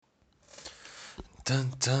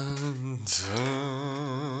Dun, dun, dun.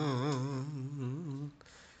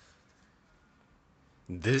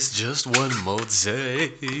 This just one more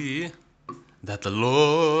day that the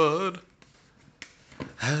Lord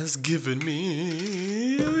has given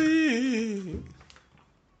me.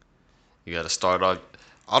 You gotta start off.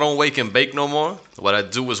 I don't wake and bake no more. What I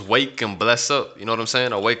do is wake and bless up. You know what I'm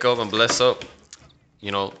saying? I wake up and bless up.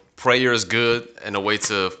 Prayer is good and a way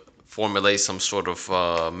to formulate some sort of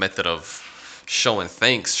method of showing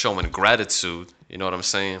thanks, showing gratitude. You know what I'm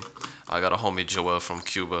saying? I got a homie Joel from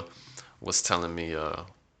Cuba was telling me,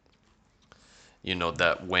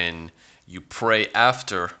 that when you pray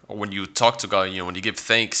after, or when you talk to God, when you give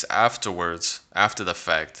thanks afterwards, after the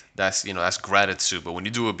fact, that's gratitude. But when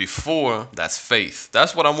you do it before, that's faith.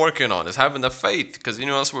 That's what I'm working on, is having the faith. Because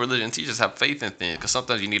that's what religion teaches: have faith in things. Because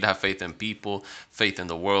sometimes you need to have faith in people, faith in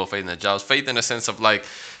the world, faith in the jobs, faith in the sense of like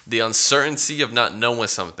the uncertainty of not knowing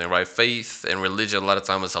something, right? Faith and religion a lot of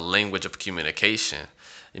times is a language of communication.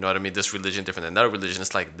 You know what I mean? This religion different than that religion.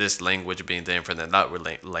 It's like this language being different than that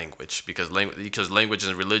language, because languages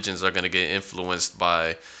and religions are going to get influenced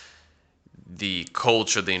by the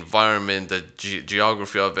culture, the environment, the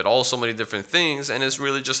geography of it, all so many different things, and it's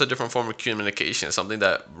really just a different form of communication, something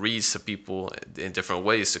that reads to people in different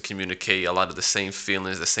ways to communicate a lot of the same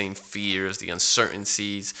feelings, the same fears, the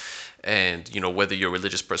uncertainties, and whether you're a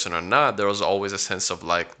religious person or not, there's always a sense of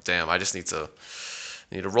like, damn, I just need to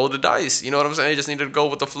roll the dice. You know what I'm saying? I just need to go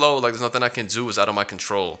with the flow. Like there's nothing I can do. It's out of my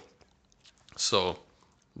control. So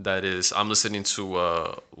that is, I'm listening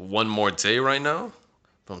to One More Day right now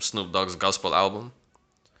from Snoop Dogg's gospel album.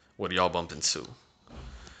 What are y'all bumping to?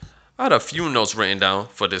 I had a few notes written down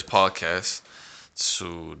for this podcast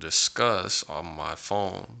to discuss on my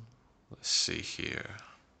phone. Let's see here.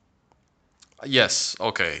 Yes,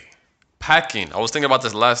 okay. Packing. I was thinking about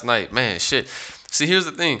this last night. Man, shit. See, here's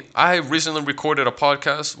the thing. I recently recorded a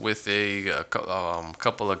podcast with a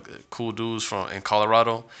couple of cool dudes from in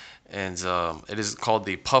Colorado, and it is called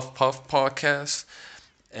the Puff Puff Podcast.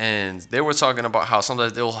 And they were talking about how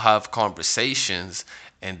sometimes they'll have conversations,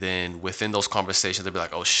 and then within those conversations, they'll be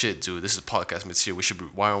like, "Oh shit, dude, this is podcast material. We should be.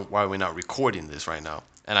 Why are we not recording this right now?"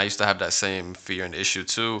 And I used to have that same fear and issue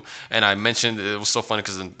too. And I mentioned it was so funny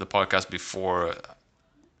because in the podcast before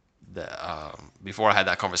I had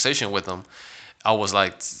that conversation with them, I was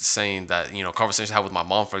like saying that conversations I have with my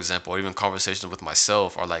mom, for example, or even conversations with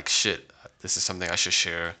myself, are like, shit, this is something I should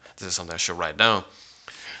share. This is something I should write down.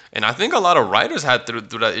 And I think a lot of writers had through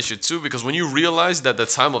that issue too, because when you realize that the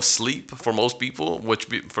time of sleep for most people,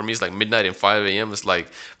 for me is like midnight and 5 a.m., is like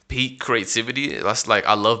peak creativity. That's like,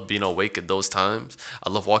 I love being awake at those times. I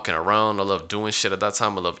love walking around. I love doing shit at that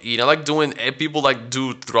time. I love eating. I like doing, people like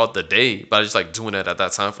do throughout the day, but I just like doing it at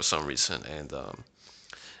that time for some reason. And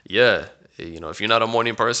yeah, if you're not a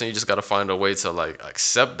morning person, you just gotta find a way to like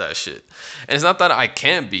accept that shit. And it's not that I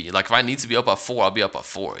can't be like, if I need to be up at 4, I'll be up at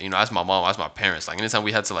 4. Ask my mom, ask my parents. Like anytime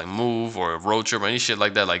we had to like move or a road trip or any shit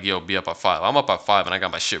like that, like, yo, be up at 5. I'm up at 5 and I got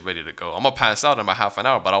my shit ready to go. I'm gonna pass out in about half an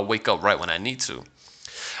hour, but I'll wake up right when I need to.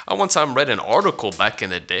 I one time read an article back in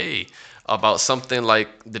the day about something like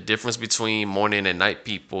the difference between morning and night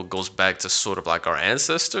people goes back to sort of like our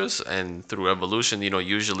ancestors, and through evolution,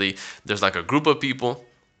 usually there's like a group of people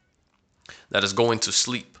that is going to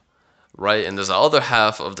sleep, right? And there's the other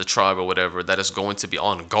half of the tribe or whatever that is going to be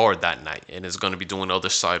on guard that night and is going to be doing other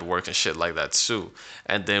side work and shit like that too.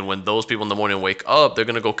 And then when those people in the morning wake up, they're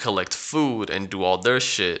going to go collect food and do all their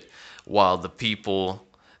shit while the people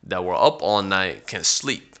that were up all night can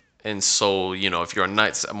sleep. And so, if you're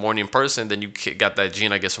a morning person, then you got that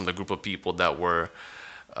gene, I guess, from the group of people that were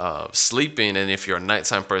sleeping. And if you're a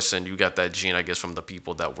nighttime person, you got that gene, I guess, from the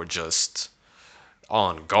people that were just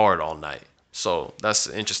on guard all night. So that's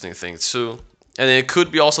an interesting thing too. And it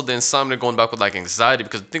could be also the insomnia going back with like anxiety,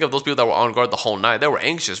 because think of those people that were on guard the whole night. They were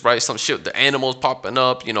anxious, right? Some shit, the animals popping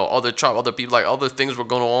up, other people, like other things were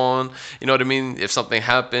going on. You know what I mean? If something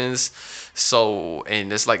happens, so,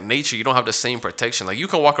 and it's like nature, you don't have the same protection. Like you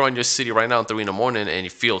can walk around your city right now at 3 in the morning and you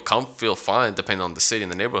feel fine depending on the city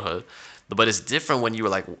and the neighborhood. But it's different when you were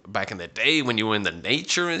like back in the day when you were in the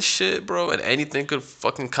nature and shit, bro, and anything could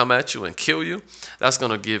fucking come at you and kill you. That's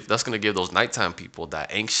gonna give those nighttime people that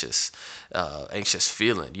anxious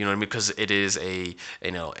feeling. You know what I mean? Because it is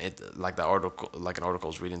like the article, like an article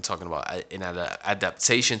I was reading talking about an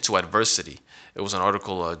adaptation to adversity. It was an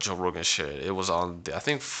article Joe Rogan shared. It was on I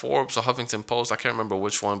think Forbes or Huffington Post. I can't remember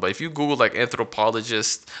which one, but if you Google like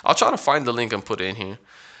anthropologist, I'll try to find the link and put it in here.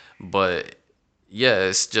 But yeah,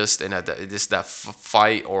 it's just it's that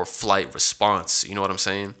fight or flight response. You know what I'm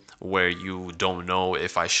saying? Where you don't know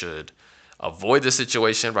if I should avoid the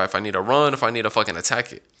situation, right? If I need to run, if I need to fucking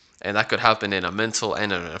attack it. and that could happen in a mental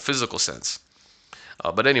and in a physical sense.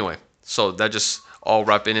 But anyway, so that just all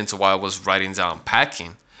wrapping into why I was writing down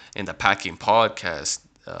packing in the packing podcast.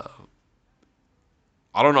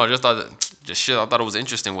 I don't know. I just thought just shit. I thought it was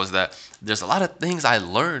interesting was that there's a lot of things I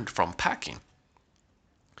learned from packing.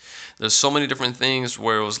 There's so many different things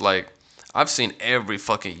where it was like I've seen every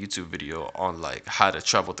fucking YouTube video on like how to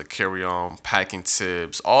travel to carry on, packing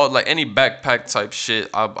tips, all like any backpack type shit.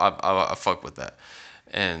 I fuck with that,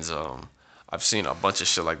 and I've seen a bunch of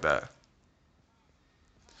shit like that.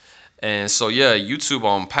 And so yeah, YouTube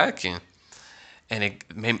on packing, and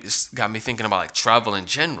it's got me thinking about like travel in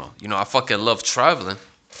general. You know, I fucking love traveling.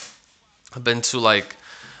 I've been to like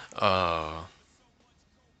uh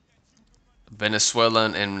Venezuela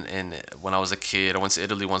and when I was a kid. I went to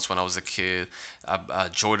Italy once when I was a kid.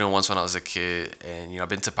 Jordan once when I was a kid, and I've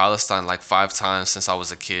been to Palestine like 5 times since I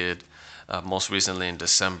was a kid. Most recently in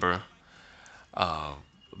December. Uh,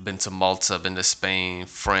 been to Malta, been to Spain,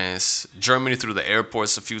 France, Germany through the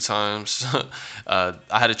airports a few times. I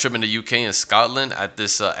had a trip in the UK and Scotland at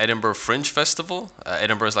this Edinburgh Fringe Festival.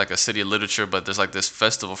 Edinburgh is like a city of literature, but there's like this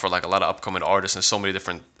festival for like a lot of upcoming artists in so many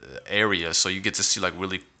different areas. So you get to see like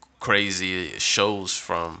really crazy shows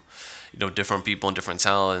from different people and different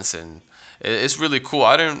talents, and it's really cool.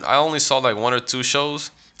 I only saw like one or two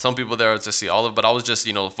shows. Some people there to see all of it, but I was just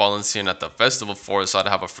volunteering at the festival for it, so I'd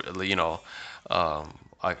have um,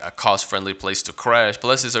 a cost-friendly place to crash.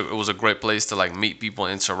 Plus, it was a great place to like meet people,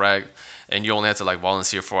 interact, and you only had to like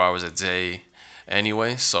volunteer 4 hours a day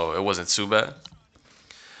anyway, so it wasn't too bad.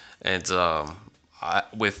 And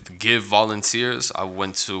with Give Volunteers, I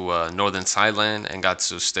went to northern Thailand and got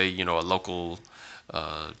to stay, a local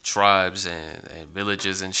tribes and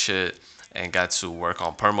villages and shit, and got to work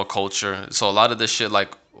on permaculture. So a lot of this shit,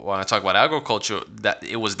 like when I talk about agriculture, that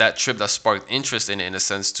it was that trip that sparked interest in a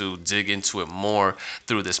sense, to dig into it more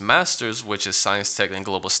through this master's, which is science, tech, and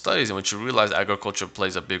global studies. And once you realize agriculture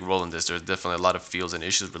plays a big role in this, there's definitely a lot of fields and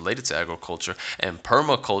issues related to agriculture and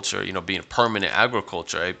permaculture. Being permanent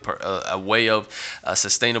agriculture, a way of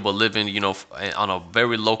sustainable living, on a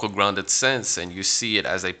very local grounded sense. And you see it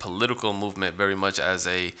as a political movement, very much as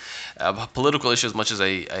a political issue, as much as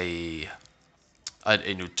a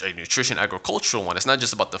nutrition agricultural one. It's not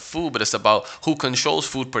just about the food, but it's about who controls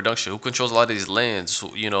food production, who controls a lot of these lands,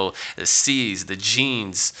 the seeds, the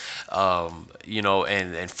genes,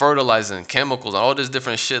 and fertilizing and chemicals and all this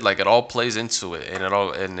different shit. Like it all plays into it, and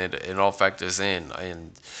it all factors in.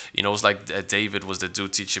 And it's like David was the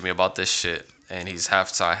dude teaching me about this shit. And he's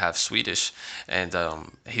half Thai, half Swedish, and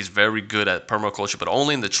he's very good at permaculture, but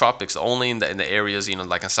only in the tropics, only in the areas,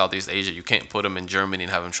 like in Southeast Asia. You can't put him in Germany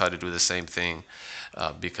and have him try to do the same thing,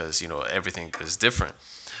 because everything is different.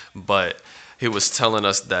 But he was telling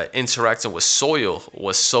us that interacting with soil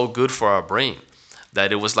was so good for our brain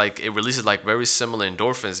that it was like it releases like very similar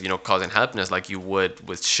endorphins, causing happiness, like you would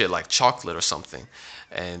with shit like chocolate or something.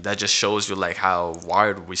 And that just shows you like how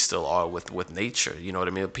wired we still are with nature. You know what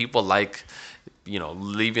I mean? People like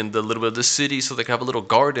leaving the little bit of the city so they can have a little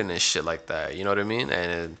garden and shit like that. You know what I mean?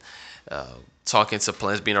 And uh, talking to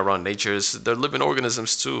plants, being around nature, they're living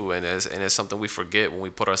organisms too. And it's something we forget when we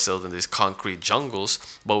put ourselves in these concrete jungles,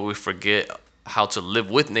 but we forget how to live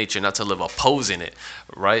with nature, not to live opposing it.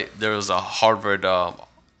 Right? There was a Harvard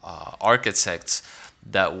architect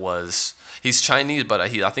that was he's Chinese, but I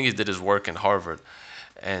think he did his work in Harvard.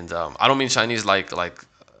 And I don't mean Chinese like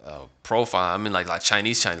profile. I mean like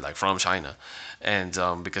Chinese, like from China. And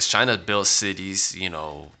because China built cities,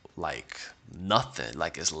 like nothing,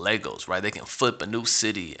 like it's Legos, right? They can flip a new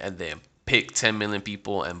city and then pick 10 million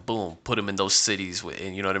people and boom, put them in those cities,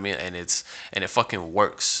 and you know what I mean. And it fucking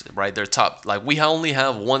works, right? They're top. Like we only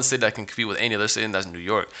have one city that can compete with any other city, and that's New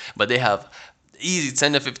York. But they have easy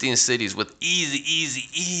 10 to 15 cities with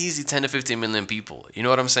easy 10 to 15 million people. You know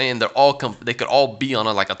what I'm saying? They could all be on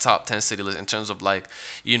like a top 10 city list in terms of like,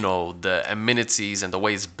 the amenities and the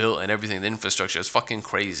way it's built and everything. The infrastructure is fucking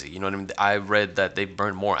crazy. You know what I mean? I read that they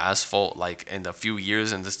burned more asphalt like in a few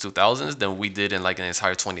years in the 2000s than we did in like an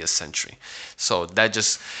entire 20th century. So that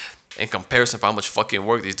just in comparison for how much fucking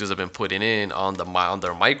work these dudes have been putting in on their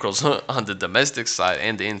micros on the domestic side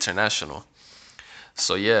and the international.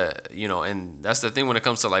 So yeah, and that's the thing when it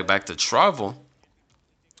comes to like back to travel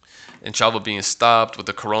and travel being stopped with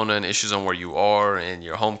the corona and issues on where you are in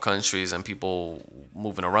your home countries and people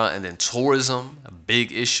moving around, and then tourism, a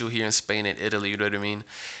big issue here in Spain and Italy. You know what I mean?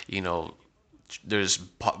 You know, there's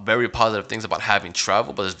very positive things about having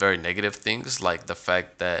travel, but there's very negative things like the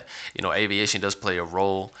fact that aviation does play a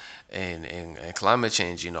role in climate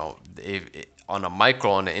change. If on a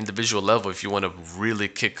micro, on an individual level, if you want to really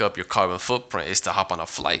kick up your carbon footprint, is to hop on a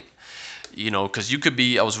flight. because you could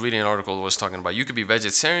be. I was reading an article that was talking about you could be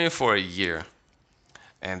vegetarian for a year,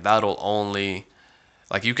 and that'll only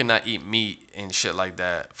like you cannot eat meat and shit like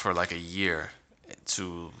that for like a year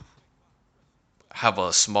to have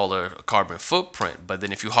a smaller carbon footprint. But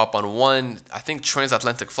then if you hop on one, I think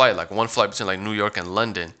transatlantic flight, like one flight between like New York and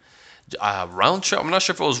London, round trip. I'm not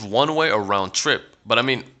sure if it was one way or round trip, but I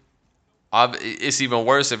mean, it's even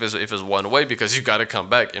worse if it's one way because you got to come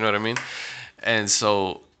back. You know what I mean? And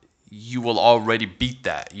so you will already beat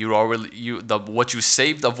that. You already what you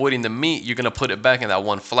saved avoiding the meat, you're gonna put it back in that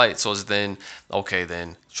one flight. So it's then okay,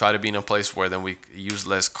 then try to be in a place where then we use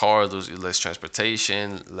less cars, less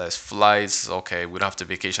transportation, less flights. Okay, we don't have to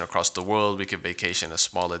vacation across the world. We could vacation a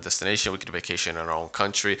smaller destination. We could vacation in our own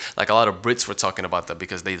country. Like a lot of Brits were talking about that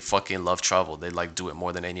because they fucking love travel. They like do it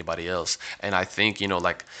more than anybody else. And I think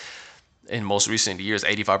like in most recent years,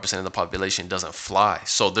 85% of the population doesn't fly.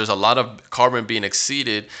 So there's a lot of carbon being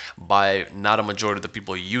exceeded by not a majority of the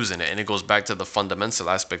people using it. And it goes back to the fundamental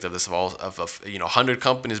aspect of this of 100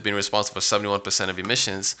 companies being responsible for 71% of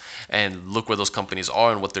emissions. And look where those companies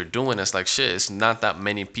are and what they're doing. It's like, shit, it's not that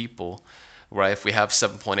many people, right? If we have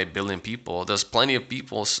 7.8 billion people, there's plenty of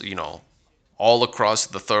people, all across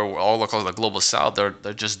the third world, all across the global south,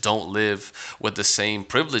 they just don't live with the same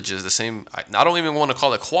privileges, the same. I don't even want to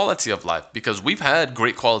call it quality of life because we've had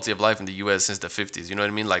great quality of life in the U.S. since the 50s. You know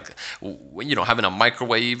what I mean? Like, having a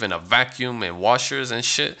microwave and a vacuum and washers and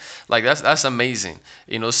shit. Like that's amazing.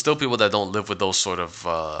 Still people that don't live with those sort of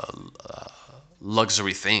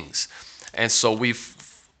luxury things, and so we've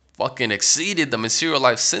fucking exceeded the material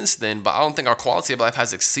life since then, but I don't think our quality of life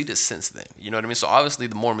has exceeded since then. You know what I mean? So obviously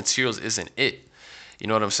the more materials isn't it. You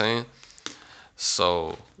know what I'm saying?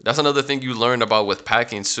 So that's another thing you learn about with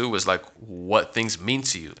packing too is like what things mean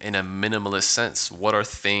to you in a minimalist sense. What are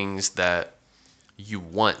things that you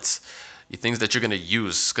want? Things that you're gonna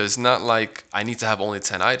use, because it's not like I need to have only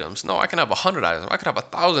 10 items. No, I can have 100 items. I could have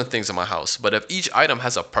 1,000 things in my house. But if each item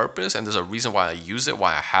has a purpose and there's a reason why I use it,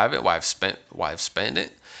 why I have it, why I've spent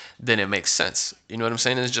it, then it makes sense. You know what I'm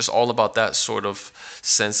saying? It's just all about that sort of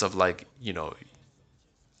sense of like,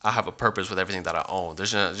 I have a purpose with everything that I own.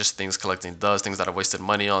 There's not just things collecting dust, things that I wasted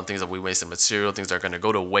money on, things that we wasted material, things that are going to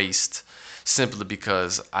go to waste simply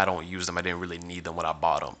because I don't use them. I didn't really need them when I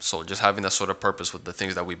bought them. So just having that sort of purpose with the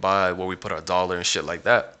things that we buy, where we put our dollar and shit like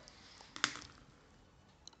that.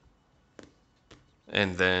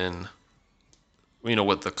 And then,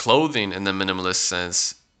 with the clothing in the minimalist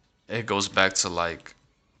sense, it goes back to like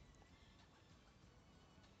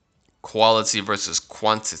quality versus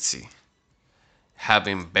quantity.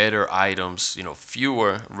 Having better items,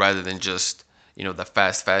 fewer rather than just the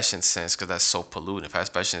fast fashion sense, because that's so polluting.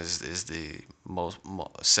 Fast fashion is the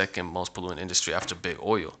second most polluting industry after big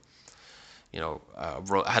oil.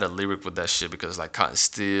 I had a lyric with that shit because like cotton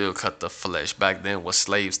steel cut the flesh. Back then was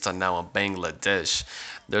slaves to now in Bangladesh.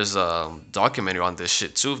 There's a documentary on this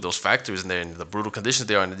shit too, of those factories in there and the brutal conditions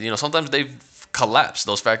they are. And sometimes they've collapsed,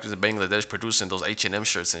 those factories in Bangladesh producing those H&M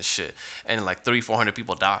shirts and shit, and like 300-400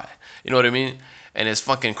 people die. You know what I mean? And it's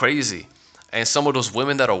fucking crazy. And some of those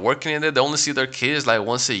women that are working in there, they only see their kids like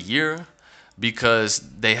once a year because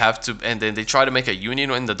they have to, and then they try to make a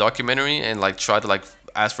union in the documentary and like try to like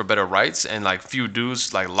ask for better rights, and like few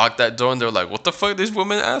dudes like lock that door and they're like, what the fuck these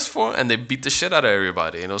women asked for, and they beat the shit out of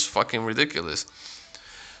everybody, and it was fucking ridiculous.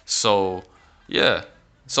 So yeah,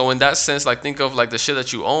 so in that sense, like think of like the shit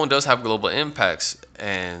that you own does have global impacts,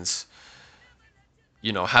 and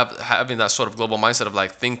having that sort of global mindset of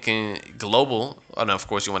like thinking global, and of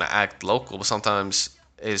course you want to act local, but sometimes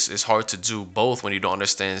it's hard to do both when you don't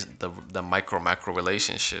understand the micro macro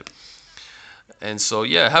relationship. And so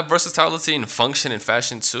yeah, have versatility and function in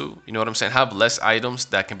fashion too. You know what I'm saying? Have less items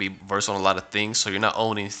that can be versatile on a lot of things. So you're not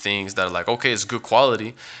owning things that are like, okay, it's good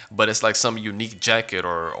quality, but it's like some unique jacket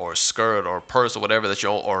or skirt or purse or whatever that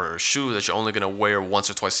or shoe that you're only gonna wear once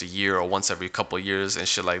or twice a year or once every couple of years and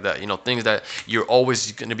shit like that. Things that you're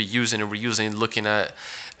always gonna be using and reusing, looking at,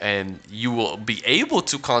 and you will be able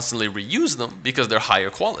to constantly reuse them because they're higher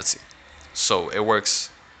quality. So it works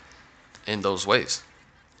in those ways.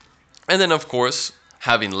 And then, of course,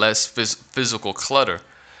 having less physical clutter,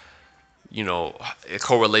 it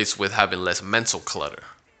correlates with having less mental clutter.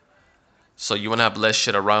 So you want to have less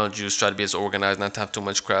shit around you, try to be as organized, not to have too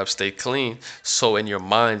much crap, stay clean. So in your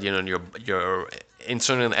mind, in your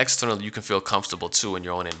internal and external, you can feel comfortable too in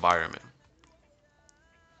your own environment.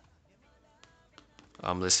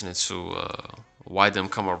 I'm listening to Why Them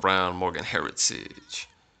Come Around, Morgan Heritage.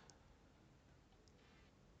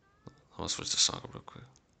 I'm gonna switch the song up real quick.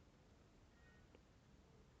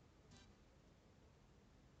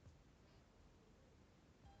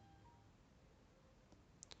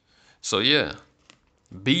 So yeah,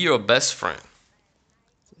 be your best friend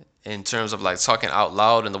in terms of like talking out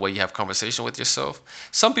loud and the way you have conversation with yourself.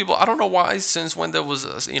 Some people, I don't know why, since when there was,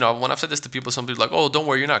 when I've said this to people, some people are like, oh, don't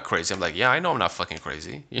worry, you're not crazy. I'm like, yeah, I know I'm not fucking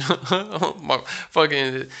crazy. My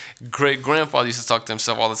fucking great grandfather used to talk to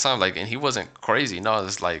himself all the time, like, and he wasn't crazy. No,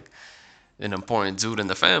 it's like an important dude in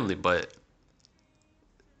the family, but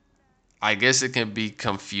I guess it can be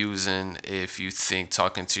confusing if you think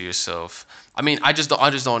talking to yourself. I mean, I just don't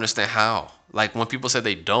understand how. Like when people say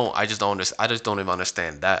they don't, I just don't understand. I just don't even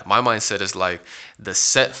understand that. My mindset is like the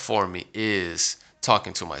set for me is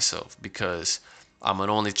talking to myself because I'm an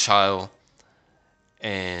only child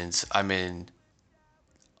and I'm in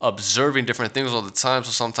observing different things all the time. So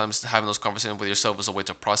sometimes having those conversations with yourself is a way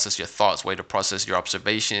to process your thoughts, way to process your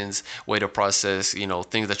observations, way to process,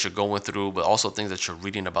 things that you're going through, but also things that you're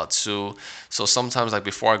reading about too. So sometimes like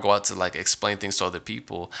before I go out to like explain things to other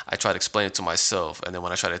people, I try to explain it to myself. And then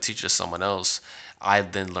when I try to teach it to someone else, I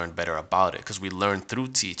then learn better about it because we learn through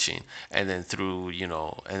teaching and then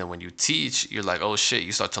and then when you teach, you're like, oh shit,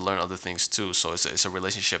 you start to learn other things too. So it's a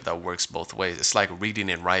relationship that works both ways. It's like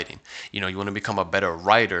reading and writing. You want to become a better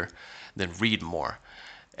writer, then read more.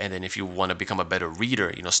 And then if you want to become a better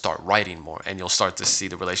reader, start writing more and you'll start to see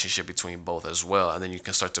the relationship between both as well. And then you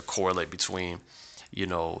can start to correlate between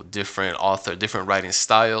different writing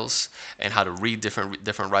styles and how to read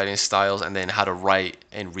different writing styles and then how to write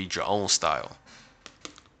and read your own style.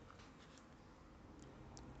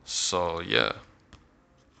 So yeah,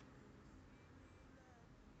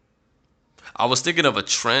 I was thinking of a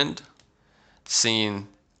trend, seeing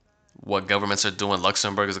what governments are doing.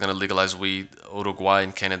 Luxembourg is going to legalize weed. Uruguay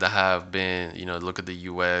and Canada have been, look at the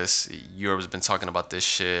U.S. Europe's been talking about this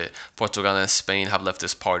shit. Portugal and Spain have left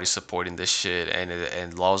this party supporting this shit,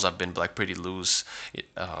 and laws have been like pretty loose.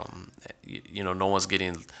 No one's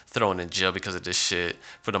getting thrown in jail because of this shit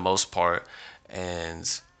for the most part,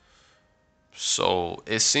 and so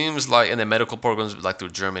it seems like in the medical programs, like through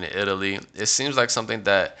Germany, Italy, it seems like something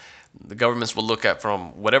that the governments will look at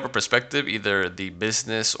from whatever perspective, either the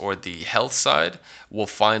business or the health side, will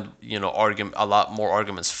find argument a lot more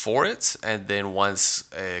arguments for it, and then once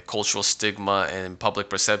a cultural stigma and public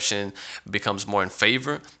perception becomes more in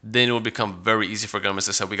favor, then it will become very easy for governments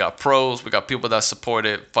to say we got pros, we got people that support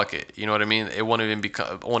it, fuck it, you know what I mean? It won't even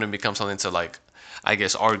become something to like, I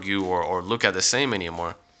guess, argue or look at the same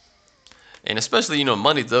anymore. And especially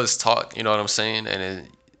money does talk, you know what I'm saying, and then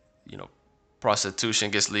you know prostitution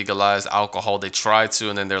gets legalized, alcohol they try to,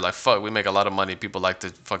 and then they're like, fuck, we make a lot of money, people like to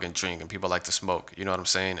fucking drink and people like to smoke, you know what I'm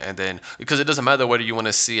saying? And then because it doesn't matter whether you want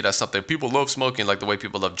to see it as something people love smoking like the way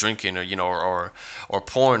people love drinking, or or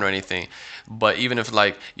porn or anything, but even if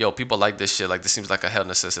like, yo, people like this shit, like this seems like a health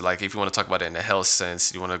necessity, like if you want to talk about it in a health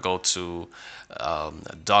sense, you want to go to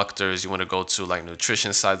doctors, you want to go to like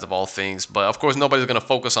nutrition sides of all things, but of course nobody's going to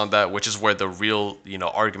focus on that, which is where the real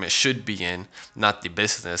argument should be in, not the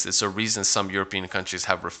business. It's a reason some European countries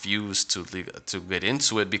have refused to get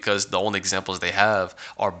into it, because the only examples they have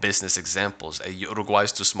are business examples. Uruguay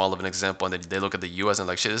is too small of an example, and they look at the US and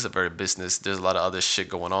like, shit, this is a very business, there's a lot of other shit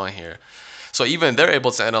going on here. So even they're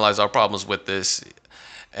able to analyze our problems with this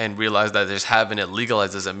and realize that just having it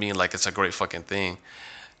legalized doesn't mean like it's a great fucking thing.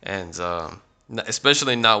 And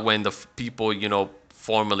especially not when the people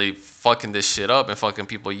formally fucking this shit up and fucking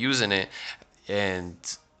people using it, and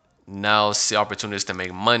now see opportunities to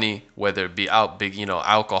make money, whether it be out big,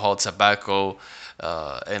 alcohol, tobacco,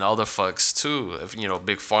 and other fucks too, if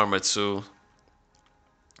big pharma too.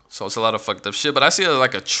 So it's a lot of fucked up shit, but I see it as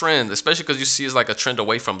like a trend, especially because you see it's like a trend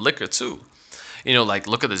away from liquor too. Like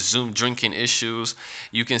look at the Zoom drinking issues.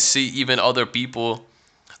 You can see even other people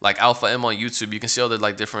like Alpha M on YouTube. You can see other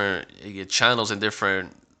like different channels and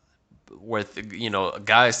different where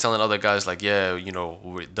guys telling other guys like, yeah,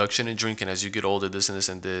 reduction in drinking as you get older, this and this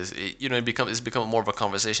and this. It's become more of a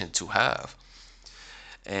conversation to have.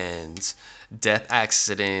 And death,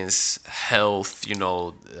 accidents, health,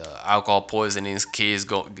 alcohol poisonings, kids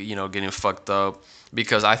getting fucked up.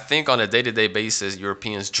 Because I think on a day-to-day basis,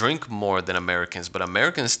 Europeans drink more than Americans, but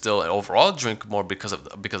Americans still overall drink more because of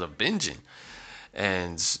binging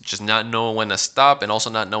and just not knowing when to stop, and also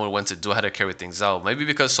not knowing when to do, how to carry things out. Maybe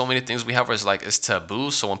because so many things we have is like it's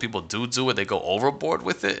taboo, so when people do it, they go overboard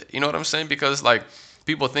with it. You know what I'm saying? Because like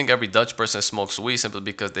people think every Dutch person smokes weed simply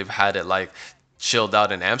because they've had it like chilled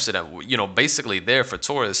out in Amsterdam. Basically there for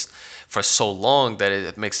tourists for so long that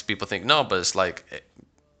it makes people think no, but it's like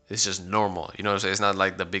it's just normal. You know what I'm saying? It's not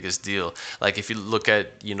like the biggest deal. Like if you look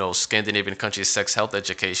at Scandinavian countries' sex health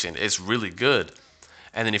education, it's really good.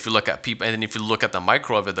 And then if you look at people, and then if you look at the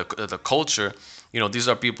micro of it, the culture, these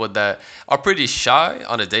are people that are pretty shy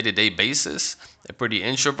on a day-to-day basis. They're pretty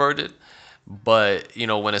introverted, but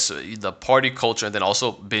when it's the party culture, and then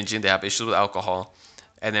also binging, they have issues with alcohol.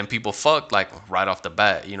 And then people fuck like right off the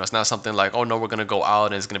bat. It's not something like, oh no, we're gonna go out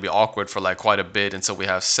and it's gonna be awkward for like quite a bit until we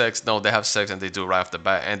have sex. No, they have sex and they do it right off the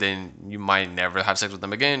bat, and then you might never have sex with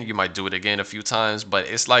them again. You might do it again a few times, but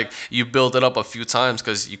it's like you build it up a few times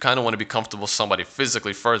because you kind of want to be comfortable with somebody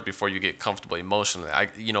physically first before you get comfortable emotionally.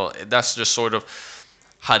 That's just sort of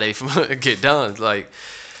how they get done. Like,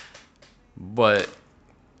 but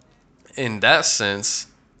in that sense,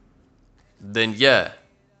 then yeah,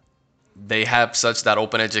 they have such that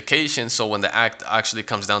open education, so when the act actually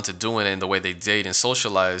comes down to doing it and the way they date and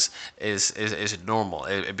socialize is normal.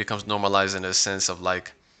 It becomes normalized in a sense of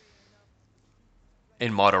like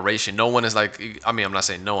in moderation. No one is like, I mean, I'm not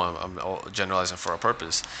saying no, I'm generalizing for a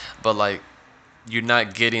purpose, but like you're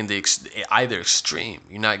not getting either extreme.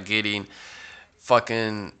 You're not getting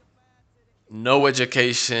fucking no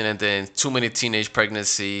education and then too many teenage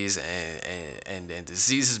pregnancies and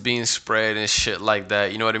diseases being spread and shit like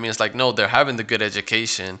that. You know what I mean? It's like, no, they're having the good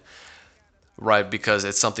education, right? Because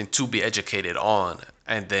it's something to be educated on.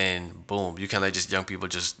 And then boom, you can't let just young people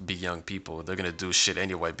just be young people. They're gonna do shit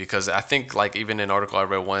anyway. Because I think like even in an article I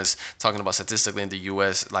read once talking about statistically in the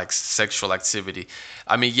US, like sexual activity.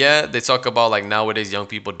 I mean, yeah, they talk about like nowadays young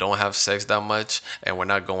people don't have sex that much and we're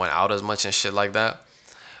not going out as much and shit like that.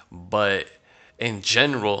 But in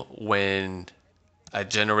general, when a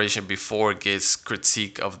generation before gets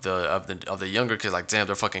critique of the younger kids, like damn,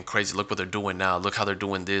 they're fucking crazy. Look what they're doing now. Look how they're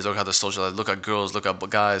doing this. Look how they're socializing. Look at girls. Look at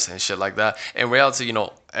guys and shit like that. In reality,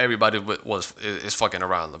 everybody is fucking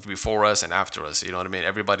around before us and after us. You know what I mean?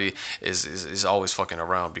 Everybody is always fucking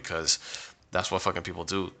around because that's what fucking people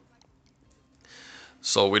do.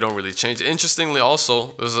 So we don't really change. Interestingly,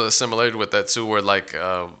 also, there's a similarity with that too, where like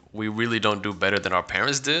we really don't do better than our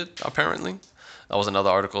parents did. Apparently, that was another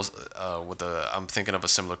article with the. I'm thinking of a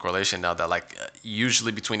similar correlation now that like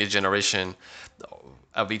usually between each generation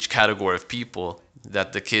of each category of people,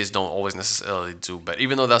 that the kids don't always necessarily do better.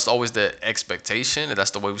 Even though that's always the expectation, and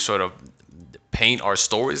that's the way we sort of paint our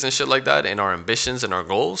stories and shit like that and our ambitions and our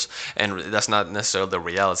goals, and that's not necessarily the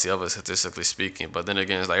reality of it statistically speaking. But then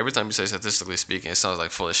again, it's like every time you say statistically speaking, it sounds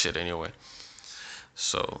like full of shit anyway.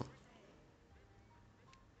 So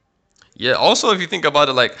yeah, also if you think about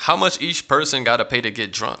it, like how much each person gotta pay to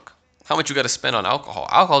get drunk, how much you gotta spend on alcohol.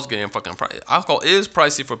 Alcohol's getting fucking alcohol is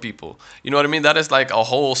pricey for people. You know what I mean? That is like a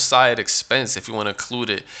whole side expense if you want to include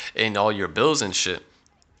it in all your bills and shit.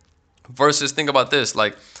 Versus think about this,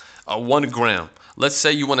 like a 1 gram. Let's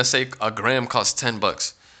say you want to say a gram costs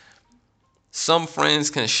 $10. Some friends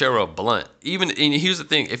can share a blunt. Even and here's the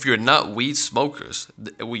thing: if you're not weed smokers,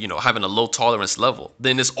 having a low tolerance level,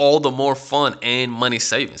 then it's all the more fun and money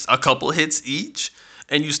savings. A couple hits each,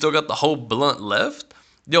 and you still got the whole blunt left.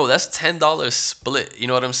 Yo, that's $10 split. You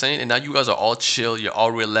know what I'm saying? And now you guys are all chill. You're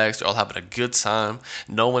all relaxed. You're all having a good time.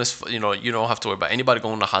 No one is, you don't have to worry about anybody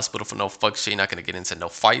going to the hospital for no fuck shit. You're not gonna get into no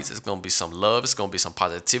fights. It's gonna be some love. It's gonna be some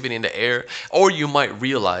positivity in the air. Or you might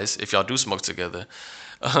realize if y'all do smoke together.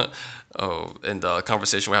 Oh, in the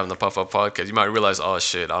conversation we're having the Puff Up podcast, you might realize, oh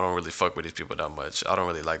shit, I don't really fuck with these people that much. I don't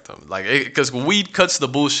really like them, like, because weed cuts the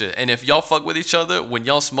bullshit. And if y'all fuck with each other when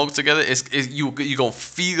y'all smoke together, you gonna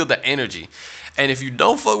feel the energy. And if you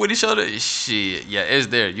don't fuck with each other, shit, yeah, it's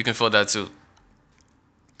there. You can feel that too.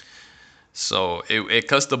 So it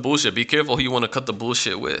cuts the bullshit. Be careful who you want to cut the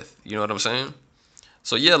bullshit with. You know what I'm saying?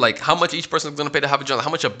 So yeah, like how much each person is gonna pay to have a drink? How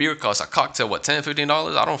much a beer costs? A cocktail, what, $10,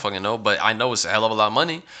 $15? I don't fucking know, but I know it's a hell of a lot of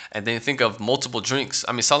money. And then think of multiple drinks.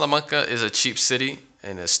 I mean, Salamanca is a cheap city,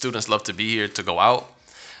 and the students love to be here to go out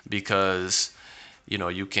because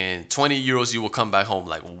you can 20 euros, you will come back home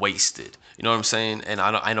like wasted. You know what I'm saying? And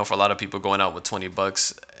I know for a lot of people going out with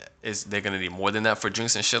 $20 is they're gonna need more than that for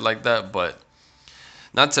drinks and shit like that. But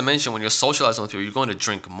not to mention when you're socializing with people, you're going to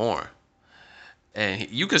drink more. And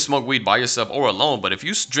you can smoke weed by yourself or alone, but if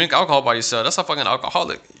you drink alcohol by yourself, that's a fucking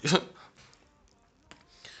alcoholic.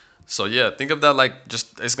 So yeah, think of that like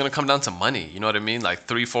just it's gonna come down to money. You know what I mean? Like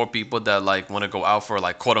 3, 4 people that like want to go out for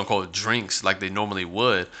like quote unquote drinks like they normally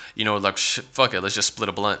would. Like fuck it, let's just split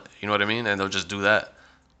a blunt. You know what I mean? And they'll just do that.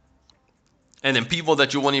 And then people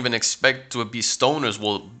that you won't even expect to be stoners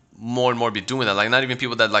will more and more be doing that. Like not even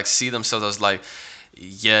people that like see themselves as like,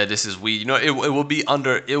 yeah, this is weed. It will be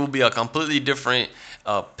a completely different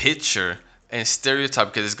picture and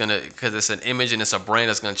stereotype because it's an image and it's a brand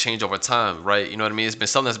that's gonna change over time, right? You know what I mean? It's been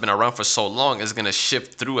something that's been around for so long. It's gonna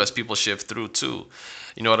shift through as people shift through too.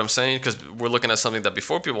 You know what I'm saying? Because we're looking at something that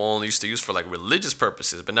before people only used to use for like religious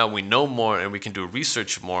purposes, but now we know more and we can do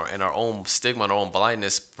research more, and our own stigma and our own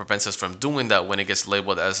blindness prevents us from doing that when it gets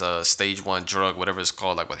labeled as a stage one drug, whatever it's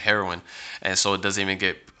called, like with heroin, and so it doesn't even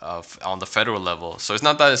get on the federal level. So it's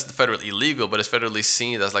not that it's federally illegal, but it's federally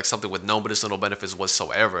seen as like something with no medicinal benefits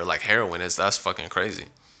whatsoever, like heroin is. That's fucking crazy.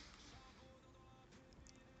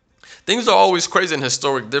 Things are always crazy in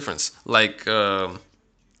historic difference. Like,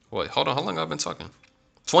 wait, hold on, how long have I been talking?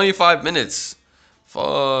 25 minutes. Fuck.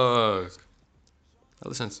 I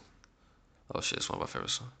listen. Oh shit, it's one of my favorite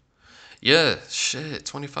songs. Yeah, shit,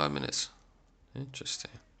 25 minutes.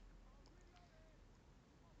 Interesting.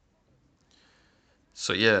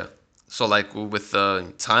 So yeah, so like with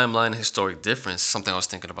the timeline historic difference, something I was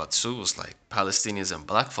thinking about too was like Palestinians and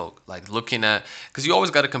Black folk. Like looking at, because you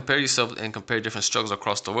always got to compare yourself and compare different struggles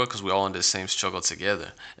across the world because we're all in the same struggle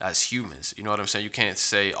together as humans. You know what I'm saying? You can't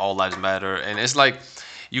say all lives matter, and it's like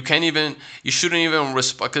you can't even, you shouldn't even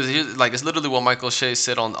respect because like it's literally what Michael Shea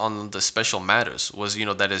said on the Special Matters was, you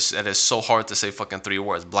know, that is so hard to say fucking three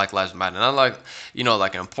words, Black Lives Matter. Not like, you know,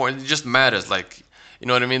 like important, it just matters. Like, you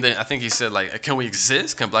know what I mean? I think he said like, can we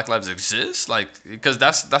exist? Can Black lives exist? Like, because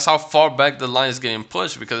that's how far back the line is getting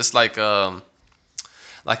pushed. Because it's like a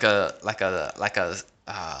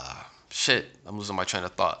shit. I'm losing my train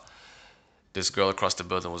of thought. This girl across the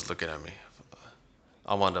building was looking at me.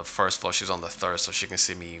 I'm on the first floor. She's on the third, so she can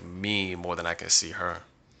see me more than I can see her.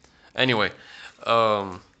 Anyway,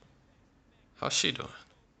 um, how's she doing?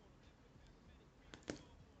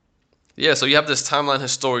 Yeah, so you have this timeline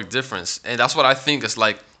historic difference, and that's what I think is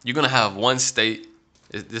like. You're gonna have one state.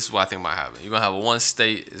 This is what I think might happen. You're gonna have one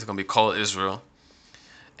state. It's gonna be called Israel,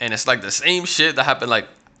 and it's like the same shit that happened. Like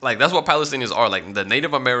that's what Palestinians are like. The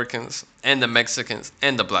Native Americans and the Mexicans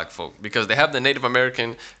and the Black folk, because they have the Native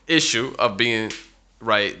American issue of being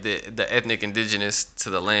right, the ethnic indigenous to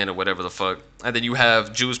the land or whatever the fuck, and then you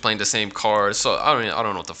have Jews playing the same cards. So I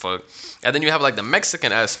don't know what the fuck. And then you have like the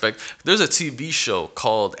Mexican aspect. There's a TV show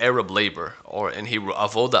called Arab Labor, or in Hebrew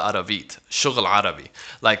Avoda Arabit, Shughl Arabi.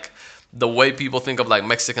 Like the way people think of like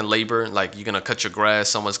Mexican labor, like you're gonna cut your grass,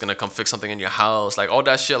 someone's gonna come fix something in your house, like all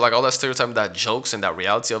that shit, like all that stereotype, that jokes and that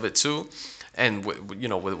reality of it too. And you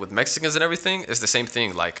know, with Mexicans and everything, it's the same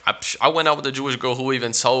thing. Like I went out with a Jewish girl who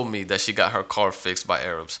even told me that she got her car fixed by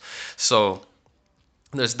Arabs. So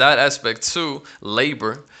there's that aspect too,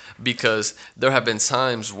 labor, because there have been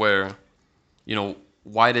times where, you know,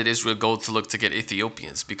 why did Israel go to look to get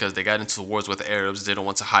Ethiopians? Because they got into wars with Arabs. They don't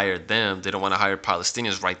want to hire them. They don't want to hire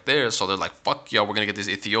Palestinians right there. So they're like, fuck y'all, we're going to get these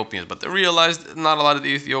Ethiopians. But they realized not a lot of the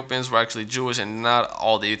Ethiopians were actually Jewish, and not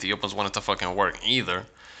all the Ethiopians wanted to fucking work either.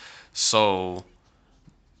 So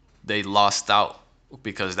they lost out,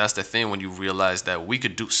 because that's the thing when you realize that we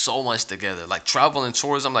could do so much together. Like travel and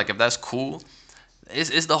tourism, like if that's cool,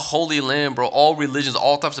 it's the Holy Land, bro. All religions,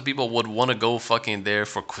 all types of people would want to go fucking there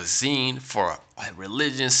for cuisine, for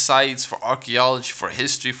religion sites, for archaeology, for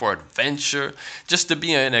history, for adventure, just to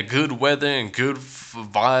be in a good weather and good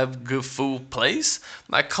vibe, good food place.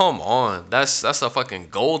 Like, come on, that's a fucking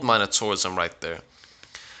gold mine of tourism right there.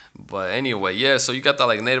 But anyway, yeah. So you got that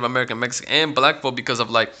like Native American, Mexican, and Black folk, because of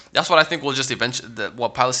like that's what I think will just eventually that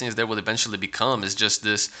what Palestinians there will eventually become is just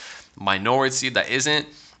this minority that isn't,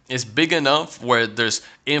 it's big enough where there's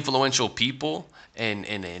influential people and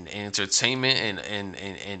entertainment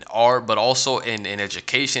and art, but also in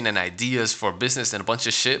education and ideas for business and a bunch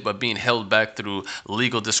of shit, but being held back through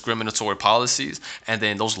legal discriminatory policies. And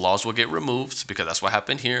then those laws will get removed, because that's what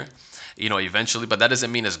happened here, you know, eventually. But that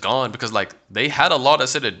doesn't mean it's gone, because like they had a law that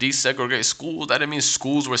said to desegregate schools. That didn't mean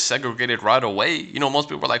schools were segregated right away. You know, most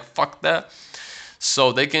people were like, fuck that.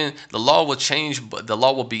 So the law will change, but the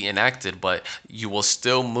law will be enacted, but you will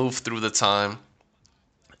still move through the time,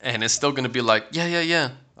 and it's still gonna be like, yeah, yeah, yeah.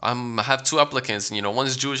 I have two applicants, and you know,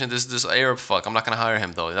 one's Jewish and this Arab fuck. I'm not gonna hire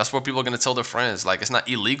him though. That's what people are gonna tell their friends. Like, it's not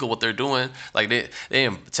illegal what they're doing. Like they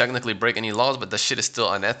didn't technically break any laws, but the shit is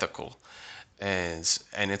still unethical. And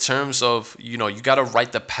in terms of, you know, you gotta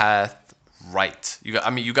write the path right. You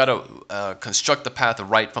gotta construct the path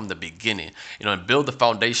right from the beginning, you know, and build the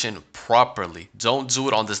foundation properly. Don't do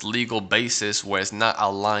it on this legal basis where it's not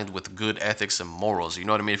aligned with good ethics and morals. You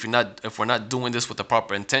know what I mean? If we're not doing this with the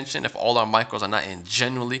proper intention, if all our micros are not in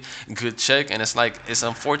genuinely good check, and it's like, it's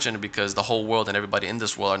unfortunate because the whole world and everybody in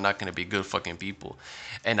this world are not gonna be good fucking people,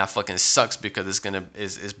 and that fucking sucks, because it's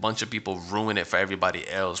a bunch of people ruin it for everybody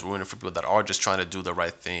else, ruin it for people that are just trying to do the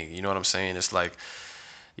right thing. You know what I'm saying? It's like,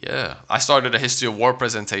 Yeah, I started a history of war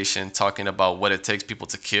presentation talking about what it takes people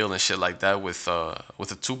to kill and shit like that with a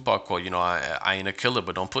Tupac quote. You know, I ain't a killer,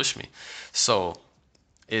 but don't push me. So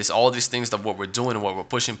it's all these things that what we're doing and what we're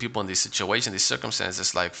pushing people in these situations, these circumstances.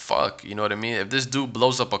 It's like fuck, you know what I mean? If this dude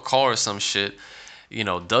blows up a car or some shit, you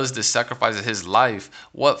know, does this sacrifice of his life?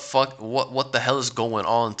 What the hell is going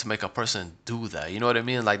on to make a person do that? You know what I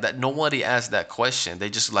mean? Like that, nobody asked that question. They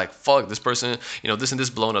just like fuck this person, you know, this and this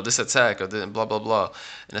blown up, this attack, or this blah blah blah.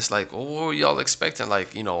 And it's like, oh, what were y'all expecting?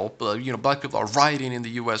 Like, black people are rioting in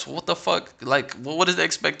the U.S. What the fuck? Like, what is the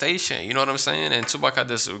expectation? You know what I'm saying? And Tupac had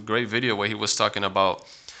this great video where he was talking about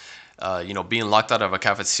being locked out of a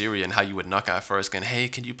cafeteria and how you would knock at first, going, "Hey,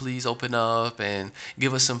 can you please open up and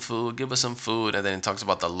give us some food?" And then it talks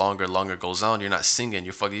about the longer goes on. You're not singing,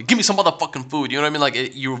 you're fucking, give me some motherfucking food. You know what I mean?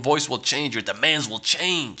 Like your voice will change, your demands will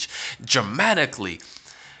change dramatically.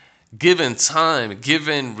 Given time,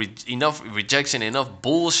 given enough rejection, enough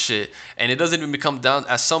bullshit, and it doesn't even become down.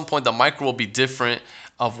 At some point, the micro will be different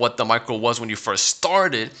of what the micro was when you first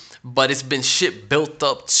started, but it's been shit built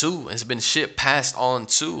up too. It's been shit passed on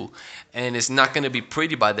too, and it's not gonna be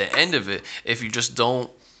pretty by the end of it if you just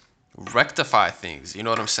don't rectify things. You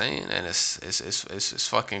know what I'm saying? And it's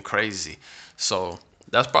fucking crazy. So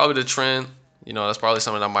that's probably the trend. You know, that's probably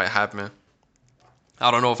something that might happen.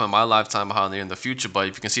 I don't know if in my lifetime or how near in the future, but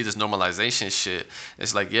if you can see this normalization shit,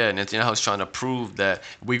 it's like, yeah, Netanyahu's trying to prove that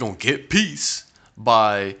we gonna get peace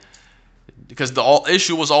by, because the all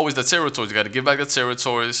issue was always the territories. You got to give back the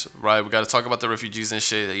territories, right? We got to talk about the refugees and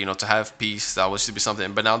shit. You know, to have peace, that was to be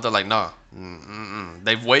something. But now they're like, nah,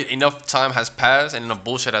 they've waited. Enough time has passed, and enough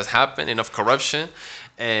bullshit has happened, enough corruption,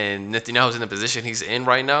 and Netanyahu's in the position he's in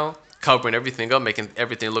right now, covering everything up, making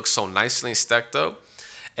everything look so nicely and stacked up,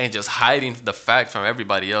 and just hiding the fact from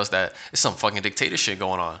everybody else that it's some fucking dictator shit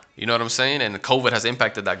going on. You know what I'm saying? And COVID has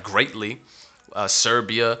impacted that greatly.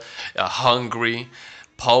 Serbia, Hungary,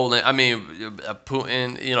 Poland. I mean,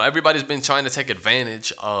 Putin. You know, everybody's been trying to take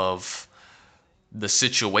advantage of the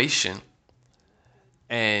situation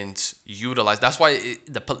and utilize. That's why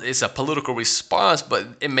it's a political response, but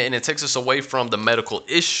it takes us away from the medical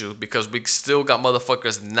issue because we still got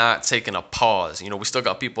motherfuckers not taking a pause. You know, we still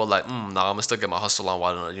got people like, nah, I'm gonna still get my hustle on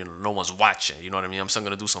while no one's watching. You know what I mean? I'm still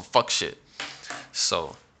gonna do some fuck shit.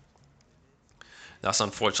 So that's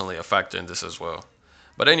unfortunately a factor in this as well.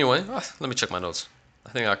 But anyway, let me check my notes. I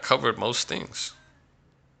think I covered most things.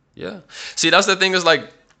 Yeah. See, that's the thing is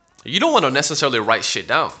like, you don't want to necessarily write shit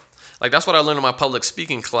down. Like that's what I learned in my public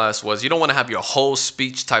speaking class was you don't want to have your whole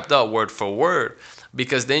speech typed out word for word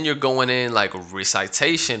because then you're going in like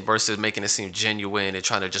recitation versus making it seem genuine and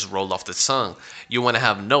trying to just roll off the tongue. You want to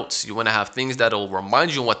have notes. You want to have things that'll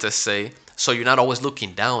remind you what to say so you're not always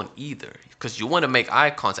looking down either because you want to make eye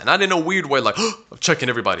contact. Not in a weird way like, oh, I'm checking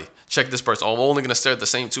everybody. Check this person. Oh, I'm only going to stare at the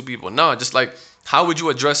same two people. No, just like how would you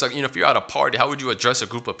address, if you're at a party, how would you address a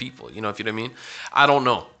group of people? You know what I mean? I don't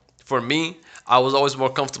know. For me, I was always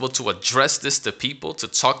more comfortable to address this to people, to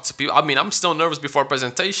talk to people. I mean, I'm still nervous before a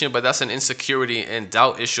presentation, but that's an insecurity and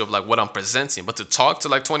doubt issue of like what I'm presenting. But to talk to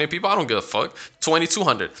like 20 people, I don't give a fuck.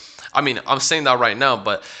 2,200. I mean, I'm saying that right now,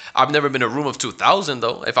 but I've never been in a room of 2,000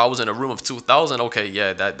 though. If I was in a room of 2,000, okay,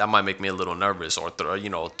 yeah, that might make me a little nervous, or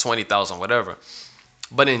 20,000, whatever.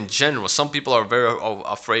 But in general, some people are very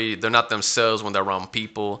afraid. They're not themselves when they're around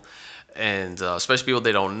people, and especially people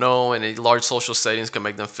they don't know. And in large social settings can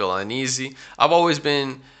make them feel uneasy. I've always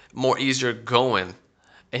been more easier going.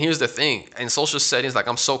 And here's the thing: in social settings, like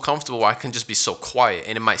I'm so comfortable where I can just be so quiet,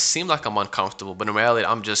 and it might seem like I'm uncomfortable, but in reality,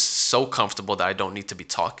 I'm just so comfortable that I don't need to be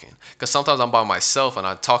talking. Because sometimes I'm by myself and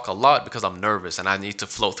I talk a lot because I'm nervous and I need to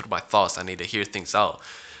flow through my thoughts. I need to hear things out.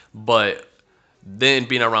 But then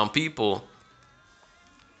being around people,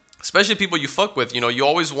 especially people you fuck with, you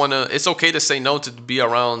always want to, it's okay to say no to be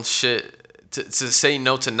around shit, to say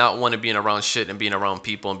no to not want to being around shit and being around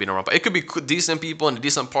people and being around, it could be decent people and a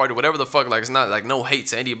decent party, whatever the fuck, like it's not like no hate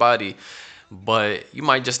to anybody, but you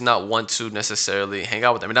might just not want to necessarily hang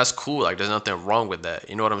out with them. I mean, that's cool, like there's nothing wrong with that,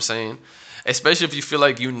 you know what I'm saying? Especially if you feel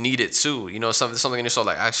like you need it too, something in yourself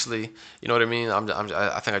like, actually, you know what I mean,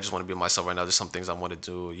 I think I just want to be myself right now. There's some things I want to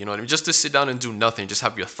do, you know what I mean, just to sit down and do nothing, just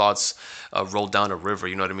have your thoughts roll down a river,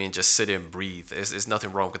 you know what I mean, just sit and breathe. There's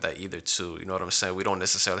nothing wrong with that either too, you know what I'm saying? We don't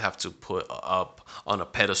necessarily have to put up on a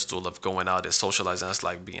pedestal of going out and socializing as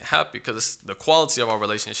like being happy, because it's the quality of our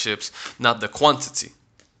relationships, not the quantity.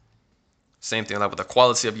 Same thing like with the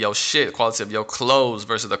quality of your shit, quality of your clothes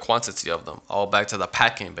versus the quantity of them. All back to the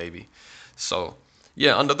packing, baby. So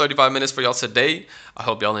Yeah, under 35 minutes for y'all today. I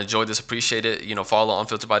hope y'all enjoyed this. Appreciate it. Follow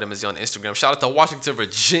Unfiltered Vitamins on Instagram. Shout out to Washington,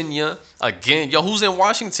 Virginia. Again, yo, who's in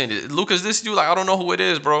Washington? Lucas, this you? Like, I don't know who it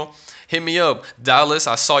is, bro. Hit me up. Dallas,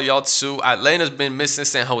 I saw y'all too. Atlanta's been missing.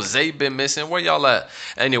 San Jose been missing. Where y'all at?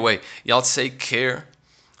 Anyway, y'all take care.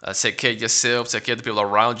 Take care of yourself. Take care of the people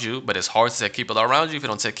around you. But it's hard to take people around you if you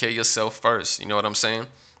don't take care of yourself first. You know what I'm saying?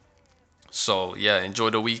 So yeah, enjoy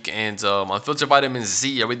the week and Unfiltered Vitamin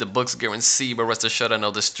Z. I read the books, guarantee, but rest assured I know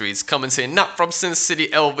the streets. Coming to you not from Sin City,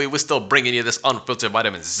 LV. We're still bringing you this Unfiltered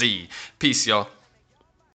Vitamin Z. Peace, y'all.